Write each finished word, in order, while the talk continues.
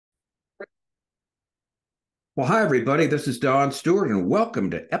Well, hi, everybody. This is Don Stewart, and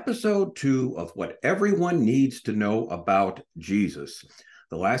welcome to episode 2 of What Everyone Needs to Know About Jesus.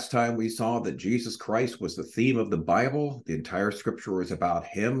 The last time we saw that Jesus Christ was the theme of the Bible, the entire scripture was about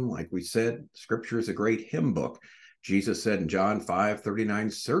him. Like we said, scripture is a great hymn book. Jesus said in John 5:39,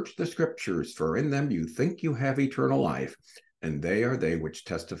 "Search the scriptures, for in them you think you have eternal life, and they are they which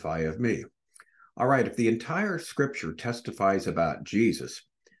testify of me." All right, if the entire scripture testifies about Jesus,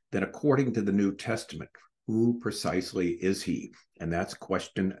 then according to the New Testament, who precisely is he? And that's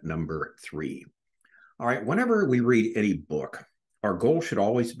question number 3. All right, whenever we read any book, our goal should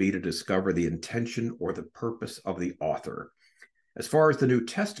always be to discover the intention or the purpose of the author. As far as the New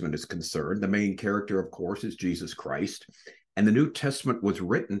Testament is concerned, the main character, of course, is Jesus Christ, and the New Testament was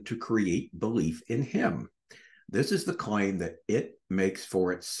written to create belief in him. This is the claim that it makes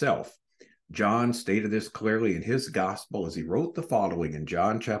for itself. John stated this clearly in his gospel as he wrote the following in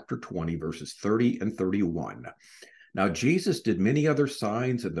John chapter 20, verses 30 and 31. Now, Jesus did many other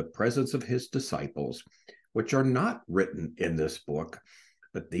signs in the presence of his disciples, which are not written in this book,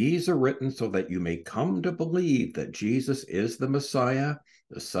 but these are written so that you may come to believe that Jesus is the Messiah,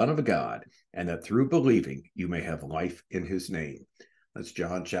 the Son of God, and that through believing you may have life in his name. That's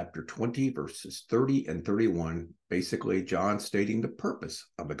John chapter 20, verses 30 and 31. Basically, John stating the purpose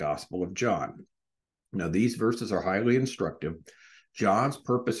of the Gospel of John. Now, these verses are highly instructive. John's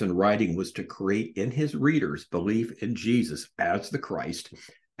purpose in writing was to create in his readers belief in Jesus as the Christ,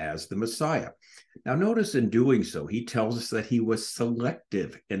 as the Messiah. Now, notice in doing so, he tells us that he was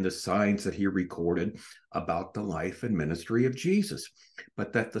selective in the signs that he recorded about the life and ministry of Jesus,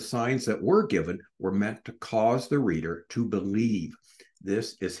 but that the signs that were given were meant to cause the reader to believe.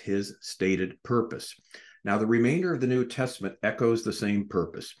 This is his stated purpose. Now, the remainder of the New Testament echoes the same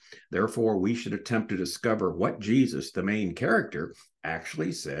purpose. Therefore, we should attempt to discover what Jesus, the main character,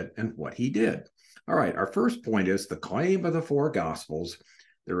 actually said and what he did. All right, our first point is the claim of the four Gospels: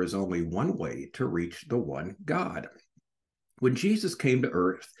 there is only one way to reach the one God. When Jesus came to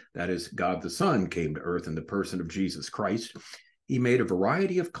earth, that is, God the Son came to earth in the person of Jesus Christ, he made a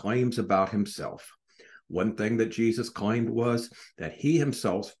variety of claims about himself. One thing that Jesus claimed was that he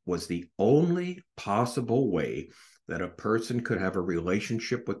himself was the only possible way that a person could have a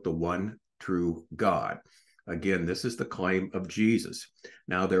relationship with the one true God. Again, this is the claim of Jesus.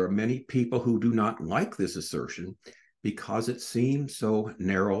 Now, there are many people who do not like this assertion because it seems so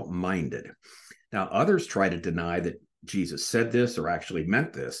narrow-minded. Now, others try to deny that Jesus said this or actually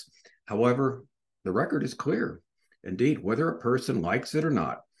meant this. However, the record is clear. Indeed, whether a person likes it or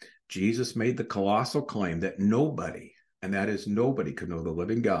not, Jesus made the colossal claim that nobody, and that is nobody, could know the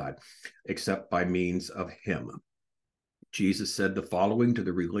living God except by means of him. Jesus said the following to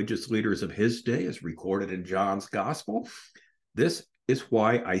the religious leaders of his day, as recorded in John's gospel: "This is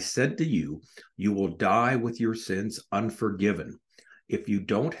why I said to you, you will die with your sins unforgiven. If you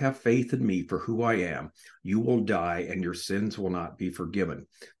don't have faith in me for who I am, you will die and your sins will not be forgiven."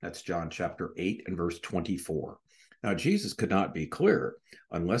 That's John chapter 8 and verse 24. Now, Jesus could not be clearer.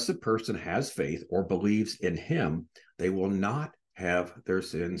 Unless a person has faith or believes in him, they will not have their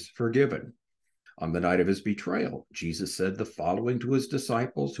sins forgiven. On the night of his betrayal, Jesus said the following to his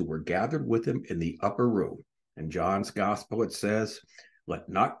disciples who were gathered with him in the upper room. In John's gospel, it says, "Let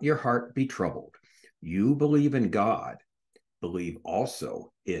not your heart be troubled. You believe in God, believe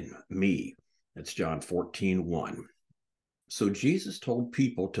also in me." That's John 14:1. So Jesus told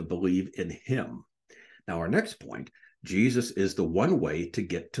people to believe in him. Now, our next point: Jesus is the one way to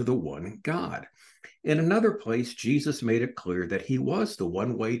get to the one God. In another place, Jesus made it clear that he was the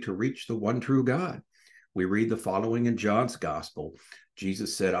one way to reach the one true God. We read the following in John's gospel.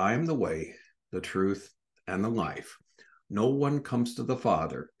 Jesus said, "I am the way, the truth, and the life. No one comes to the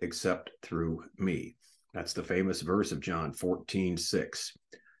Father except through me." That's the famous verse of John 14:6.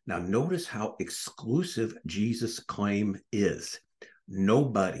 Now, notice how exclusive Jesus' claim is.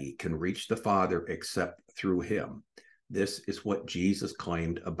 Nobody can reach the Father except through him. This is what Jesus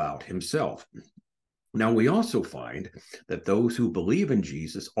claimed about himself. Now, we also find that those who believe in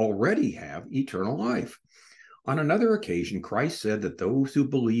Jesus already have eternal life. On another occasion, Christ said that those who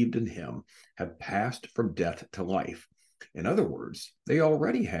believed in him have passed from death to life. In other words, they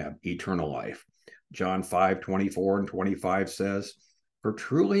already have eternal life. John 5:24 and 25 says, "For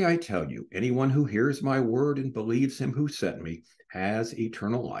truly I tell you, anyone who hears my word and believes him who sent me has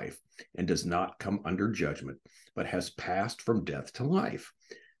eternal life and does not come under judgment, but has passed from death to life.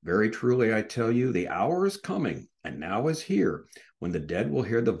 Very truly I tell you, the hour is coming, and now is here, when the dead will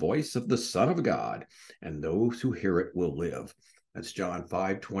hear the voice of the Son of God, and those who hear it will live." That's John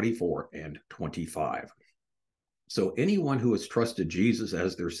 5:24 and 25. So anyone who has trusted Jesus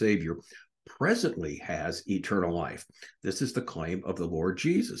as their Savior presently has eternal life. This is the claim of the Lord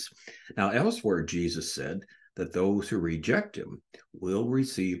Jesus. Now, elsewhere, Jesus said that those who reject him will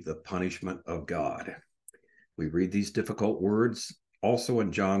receive the punishment of God. We read these difficult words also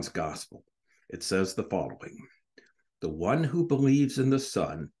in John's Gospel. It says the following: "The one who believes in the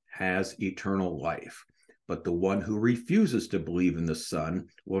Son has eternal life, but the one who refuses to believe in the Son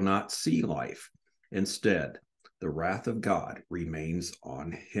will not see life. Instead, the wrath of God remains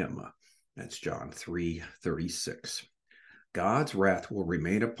on him." That's John 3:36. God's wrath will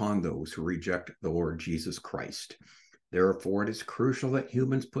remain upon those who reject the Lord Jesus Christ. Therefore, it is crucial that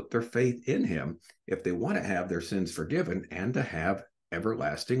humans put their faith in him if they want to have their sins forgiven and to have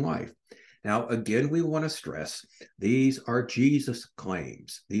everlasting life. Now, again, we want to stress these are Jesus'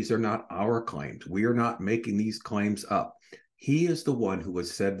 claims. These are not our claims. We are not making these claims up. He is the one who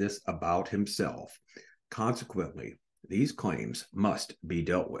has said this about himself. Consequently, these claims must be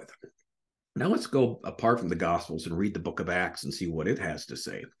dealt with. Now, let's go apart from the Gospels and read the book of Acts and see what it has to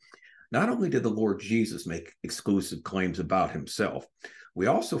say. Not only did the Lord Jesus make exclusive claims about himself, we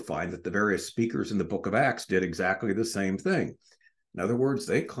also find that the various speakers in the book of Acts did exactly the same thing. In other words,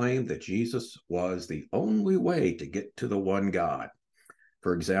 they claimed that Jesus was the only way to get to the one God.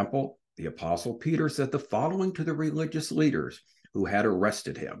 For example, the Apostle Peter said the following to the religious leaders who had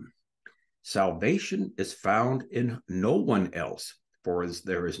arrested him: "Salvation is found in no one else, for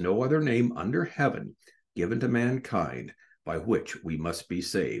there is no other name under heaven given to mankind by which we must be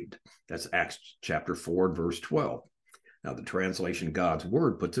saved." That's Acts chapter 4, verse 12. Now, the translation God's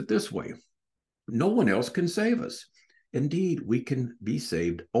Word puts it this way: "No one else can save us. Indeed, we can be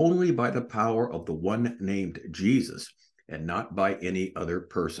saved only by the power of the one named Jesus, and not by any other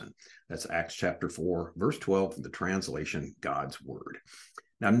person." That's Acts chapter 4, verse 12, from the translation God's Word.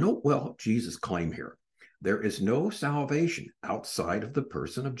 Now, note well Jesus' claim here. There is no salvation outside of the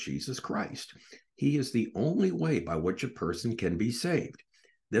person of Jesus Christ. He is the only way by which a person can be saved.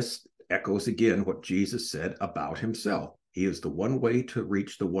 This echoes again what Jesus said about himself. He is the one way to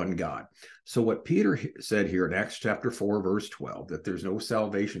reach the one God. So what Peter said here in Acts chapter 4, verse 12, that there's no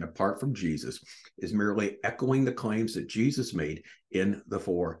salvation apart from Jesus, is merely echoing the claims that Jesus made in the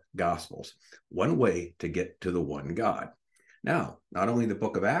four Gospels. One way to get to the one God. Now, not only in the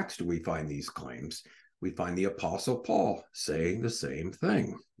book of Acts do we find these claims, we find the Apostle Paul saying the same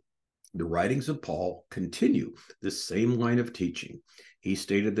thing. The writings of Paul continue this same line of teaching. He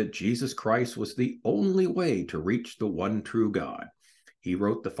stated that Jesus Christ was the only way to reach the one true God. He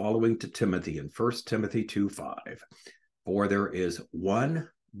wrote the following to Timothy in 1 Timothy 2:5. "For there is one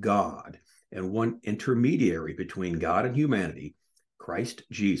God and one intermediary between God and humanity, Christ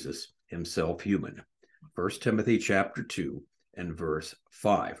Jesus, himself human." 1 Timothy chapter 2 and verse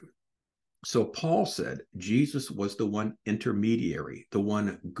 5. So Paul said Jesus was the one intermediary, the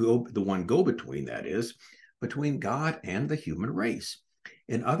one go-between, that is, between God and the human race.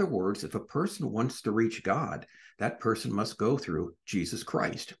 In other words, if a person wants to reach God, that person must go through Jesus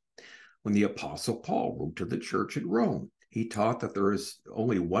Christ. When the Apostle Paul wrote to the church at Rome, he taught that there is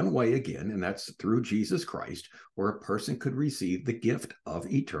only one way again, and that's through Jesus Christ, where a person could receive the gift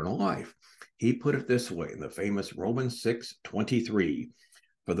of eternal life. He put it this way in the famous Romans 6:23.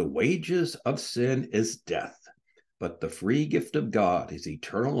 "For the wages of sin is death, but the free gift of God is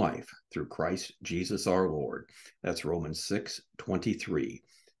eternal life through Christ Jesus our Lord." That's Romans 6:23.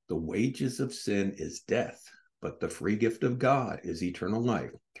 The wages of sin is death, but the free gift of God is eternal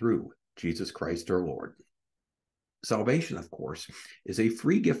life through Jesus Christ our Lord. Salvation, of course, is a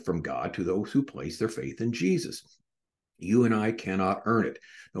free gift from God to those who place their faith in Jesus. You and I cannot earn it.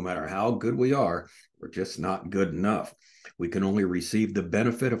 No matter how good we are, we're just not good enough. We can only receive the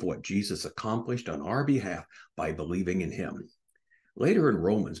benefit of what Jesus accomplished on our behalf by believing in him. Later in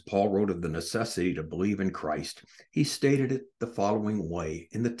Romans, Paul wrote of the necessity to believe in Christ. He stated it the following way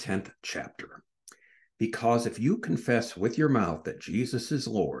in the 10th chapter. "Because if you confess with your mouth that Jesus is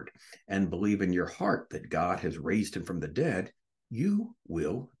Lord and believe in your heart that God has raised him from the dead, you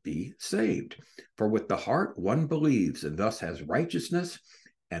will be saved. For with the heart one believes and thus has righteousness,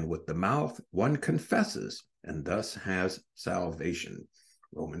 and with the mouth one confesses and thus has salvation."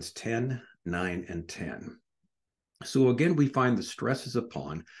 Romans 10:9 and 10. So again, we find the stress is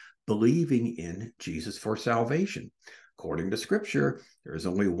upon believing in Jesus for salvation. According to Scripture, there is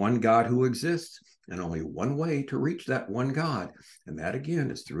only one God who exists and only one way to reach that one God, and that again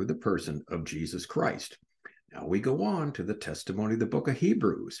is through the person of Jesus Christ. Now we go on to the testimony of the book of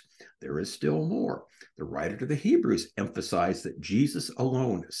Hebrews. There is still more. The writer to the Hebrews emphasized that Jesus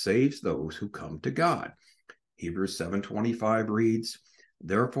alone saves those who come to God. Hebrews 7:25 reads,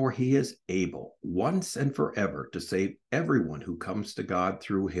 "Therefore he is able once and forever to save everyone who comes to God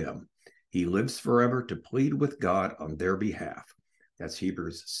through him, He lives forever to plead with God on their behalf. That's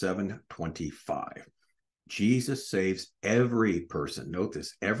Hebrews 7:25. Jesus saves every person. Note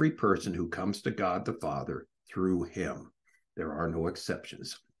this, every person who comes to God the Father through him. There are no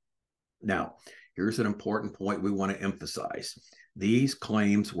exceptions. Now, here's an important point we want to emphasize. These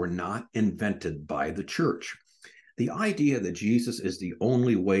claims were not invented by the church. The idea that Jesus is the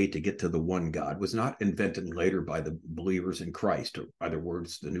only way to get to the one God was not invented later by the believers in Christ, or in other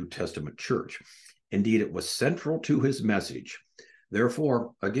words, the New Testament church. Indeed, it was central to his message.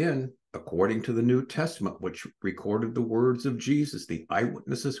 Therefore, again, according to the New Testament, which recorded the words of Jesus, the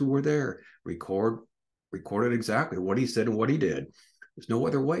eyewitnesses who were there recorded exactly what he said and what he did. There's no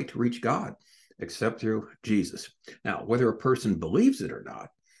other way to reach God except through Jesus. Now, whether a person believes it or not,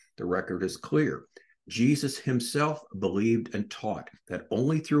 the record is clear. Jesus himself believed and taught that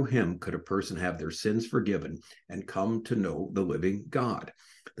only through him could a person have their sins forgiven and come to know the living God.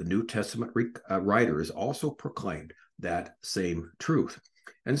 The New Testament writers also proclaimed that same truth.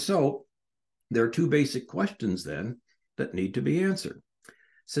 And so there are two basic questions then that need to be answered.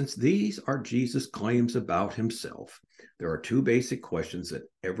 Since these are Jesus' claims about himself, there are two basic questions that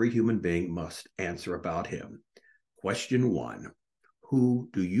every human being must answer about him. Question one, who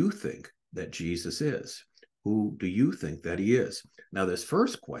do you think that Jesus is? Who do you think that he is? Now, this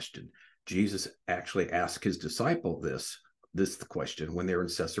first question, Jesus actually asked his disciple this question when they're in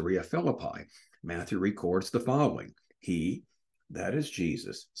Caesarea Philippi. Matthew records the following. He, that is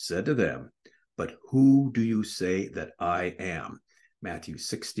Jesus, said to them, but who do you say that I am? Matthew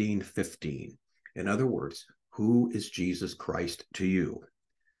 16:15. In other words, who is Jesus Christ to you?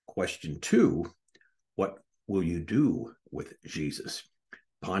 Question two, what will you do with Jesus?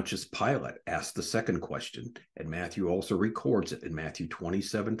 Pontius Pilate asked the second question, and Matthew also records it in Matthew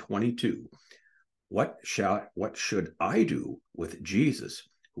 27:22. What should I do with Jesus,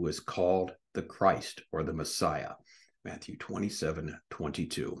 who is called the Christ or the Messiah? Matthew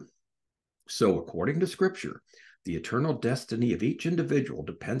 27:22. So, according to Scripture, the eternal destiny of each individual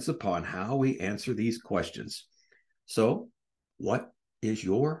depends upon how we answer these questions. So, what is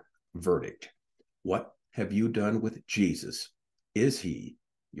your verdict? What have you done with Jesus? Is he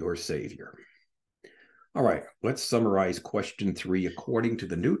your Savior? All right, let's summarize question 3 according to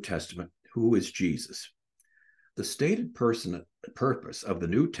the New Testament. Who is Jesus? The stated purpose of the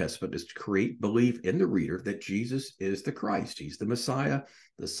New Testament is to create belief in the reader that Jesus is the Christ. He's the Messiah,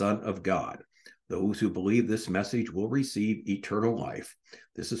 the Son of God. Those who believe this message will receive eternal life.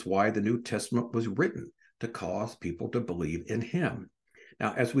 This is why the New Testament was written, to cause people to believe in him.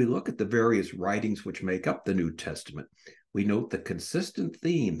 Now, as we look at the various writings which make up the New Testament, we note the consistent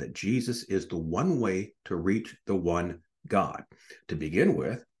theme that Jesus is the one way to reach the one God. To begin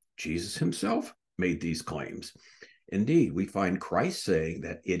with, Jesus himself made these claims. Indeed, we find Christ saying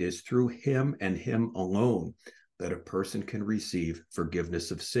that it is through him and him alone that a person can receive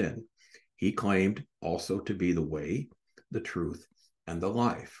forgiveness of sin. He claimed also to be the way, the truth, and the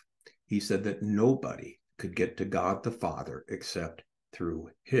life. He said that nobody could get to God the Father except through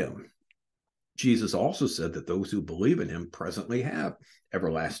him. Jesus also said that those who believe in him presently have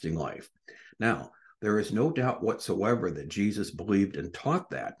everlasting life. Now, there is no doubt whatsoever that Jesus believed and taught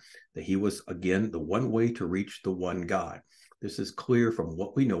that he was, again, the one way to reach the one God. This is clear from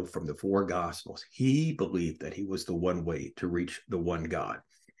what we know from the four Gospels. He believed that he was the one way to reach the one God.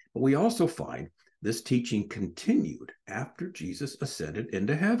 But we also find this teaching continued after Jesus ascended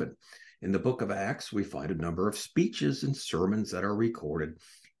into heaven. In the book of Acts, we find a number of speeches and sermons that are recorded.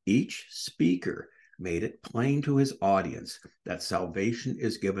 Each speaker made it plain to his audience that salvation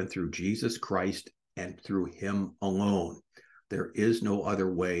is given through Jesus Christ and through him alone. There is no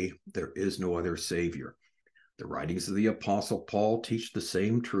other way. There is no other Savior. The writings of the Apostle Paul teach the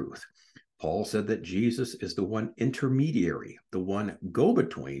same truth. Paul said that Jesus is the one intermediary, the one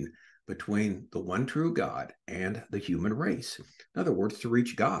go-between between the one true God and the human race. In other words, to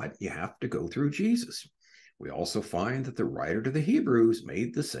reach God, you have to go through Jesus. We also find that the writer to the Hebrews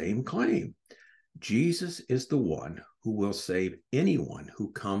made the same claim. Jesus is the one who will save anyone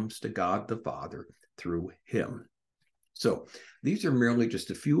who comes to God the Father through him. So these are merely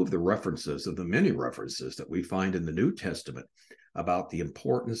just a few of the references of the many references that we find in the New Testament about the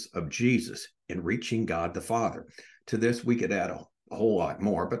importance of Jesus in reaching God the Father. To this, we could add a whole lot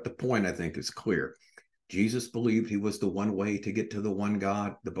more, but the point, I think, is clear. Jesus believed he was the one way to get to the one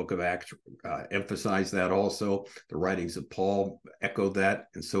God. The book of Acts emphasized that also. The writings of Paul echoed that,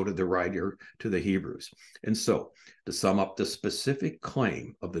 and so did the writer to the Hebrews. And so, to sum up, the specific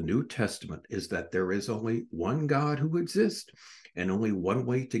claim of the New Testament is that there is only one God who exists, and only one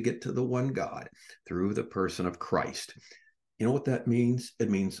way to get to the one God, through the person of Christ. You know what that means?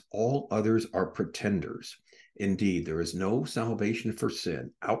 It means all others are pretenders. Indeed, there is no salvation for sin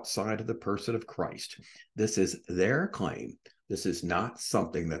outside of the person of Christ. This is their claim. This is not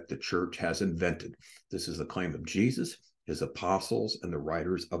something that the church has invented. This is the claim of Jesus, his apostles, and the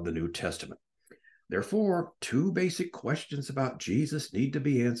writers of the New Testament. Therefore, two basic questions about Jesus need to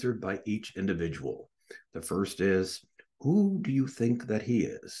be answered by each individual. The first is, who do you think that he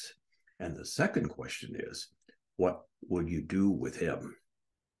is? And the second question is, what would you do with him?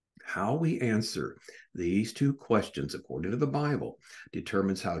 How we answer these two questions, according to the Bible,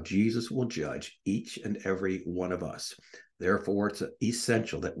 determines how Jesus will judge each and every one of us. Therefore, it's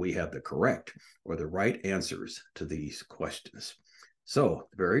essential that we have the correct or the right answers to these questions. So,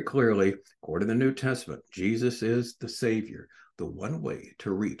 very clearly, according to the New Testament, Jesus is the Savior, the one way to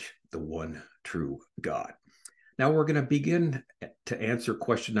reach the one true God. Now we're going to begin to answer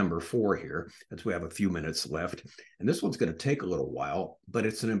question number 4 here, as we have a few minutes left. And this one's going to take a little while, but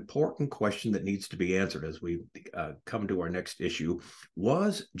it's an important question that needs to be answered as we come to our next issue.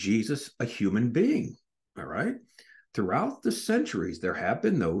 Was Jesus a human being? All right. Throughout the centuries, there have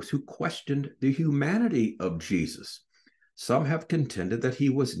been those who questioned the humanity of Jesus. Some have contended that he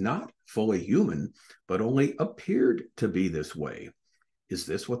was not fully human, but only appeared to be this way. Is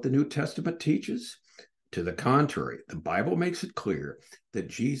this what the New Testament teaches? To the contrary, the Bible makes it clear that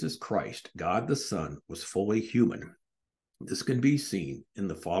Jesus Christ, God the Son, was fully human. This can be seen in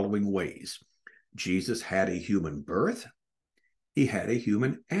the following ways. Jesus had a human birth. He had a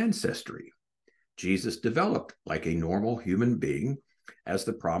human ancestry. Jesus developed like a normal human being. As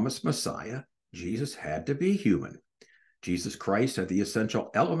the promised Messiah, Jesus had to be human. Jesus Christ had the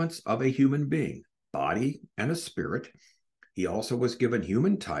essential elements of a human being, body and a spirit. He also was given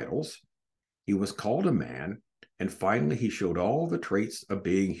human titles. He was called a man, and finally, he showed all the traits of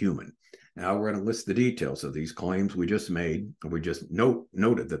being human. Now, we're going to list the details of these claims we just made, and we just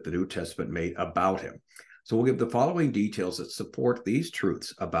noted that the New Testament made about him. So we'll give the following details that support these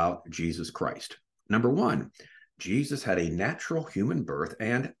truths about Jesus Christ. Number 1, Jesus had a natural human birth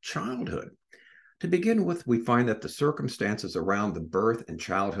and childhood. To begin with, we find that the circumstances around the birth and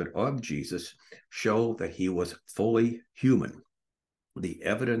childhood of Jesus show that he was fully human. The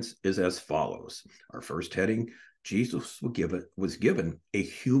evidence is as follows. Our first heading, Jesus was given a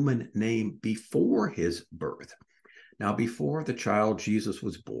human name before his birth. Now, before the child Jesus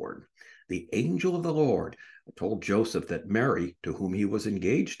was born, the angel of the Lord told Joseph that Mary, to whom he was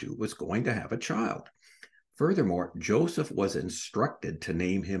engaged to, was going to have a child. Furthermore, Joseph was instructed to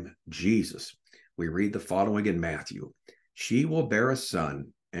name him Jesus. We read the following in Matthew. She will bear a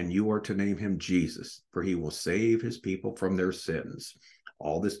son, and you are to name him Jesus, for he will save his people from their sins.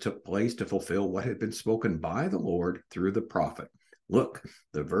 All this took place to fulfill what had been spoken by the Lord through the prophet. Look,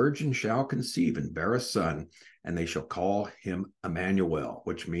 the virgin shall conceive and bear a son, and they shall call him Emmanuel,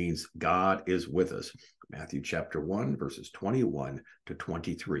 which means God is with us. Matthew chapter 1, verses 21 to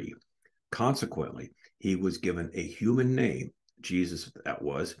 23. Consequently, he was given a human name, Jesus, that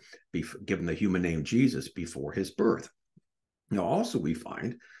was, given the human name Jesus before his birth. Now, also we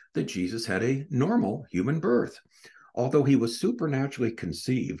find that Jesus had a normal human birth. Although he was supernaturally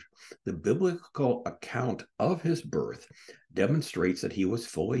conceived, the biblical account of his birth demonstrates that he was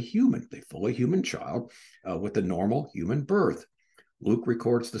fully human, a fully human child with a normal human birth. Luke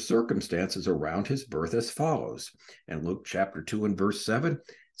records the circumstances around his birth as follows. In Luke chapter 2 and verse 7, it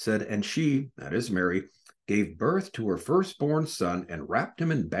said, "And she," that is Mary, "gave birth to her firstborn son and wrapped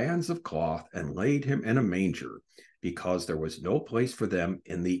him in bands of cloth and laid him in a manger, because there was no place for them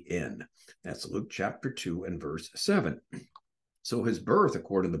in the inn." That's Luke chapter 2 and verse 7. So his birth,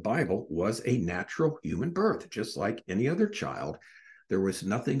 according to the Bible, was a natural human birth, just like any other child. There was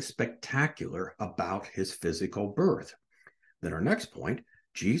nothing spectacular about his physical birth. Then our next point,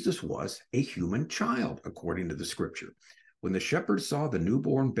 Jesus was a human child, according to the scripture. When the shepherds saw the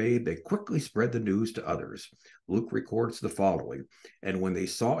newborn babe, they quickly spread the news to others. Luke records the following, "And when they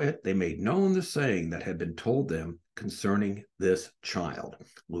saw it, they made known the saying that had been told them concerning this child."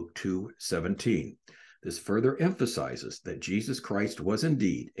 Luke 2:17. This further emphasizes that Jesus Christ was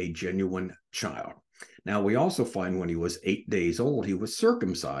indeed a genuine child. Now, we also find when he was 8 days old, he was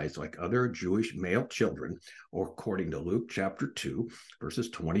circumcised like other Jewish male children, or according to Luke chapter 2, verses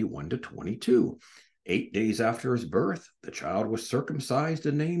 21 to 22. 8 days after his birth, the child was circumcised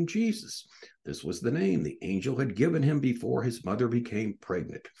and named Jesus. This was the name the angel had given him before his mother became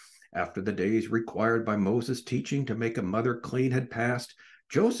pregnant. After the days required by Moses' teaching to make a mother clean had passed,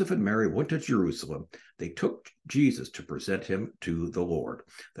 Joseph and Mary went to Jerusalem. They took Jesus to present him to the Lord.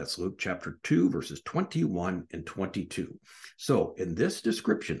 That's Luke chapter 2, verses 21 and 22. So in this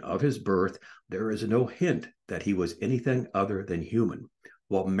description of his birth, there is no hint that he was anything other than human.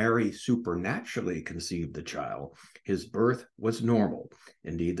 While Mary supernaturally conceived the child, his birth was normal.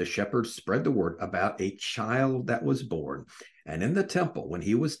 Indeed, the shepherds spread the word about a child that was born. And in the temple, when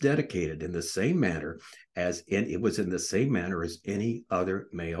he was dedicated in the same manner as any other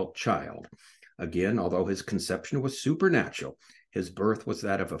male child. Again, although his conception was supernatural, his birth was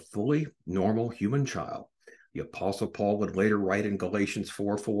that of a fully normal human child. The Apostle Paul would later write in Galatians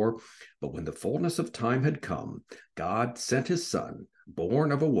 4:4, but when the fullness of time had come, God sent his son,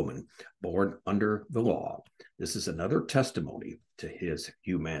 born of a woman, born under the law. This is another testimony to his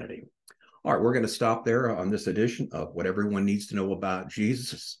humanity. All right, we're going to stop there on this edition of What Everyone Needs to Know About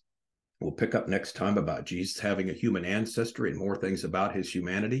Jesus. We'll pick up next time about Jesus having a human ancestry and more things about his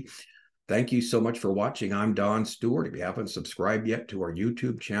humanity. Thank you so much for watching. I'm Don Stewart. If you haven't subscribed yet to our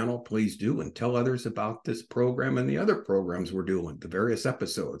YouTube channel, please do, and tell others about this program and the other programs we're doing, the various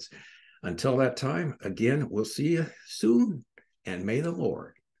episodes. Until that time, again, we'll see you soon, and may the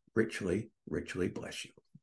Lord richly, richly bless you.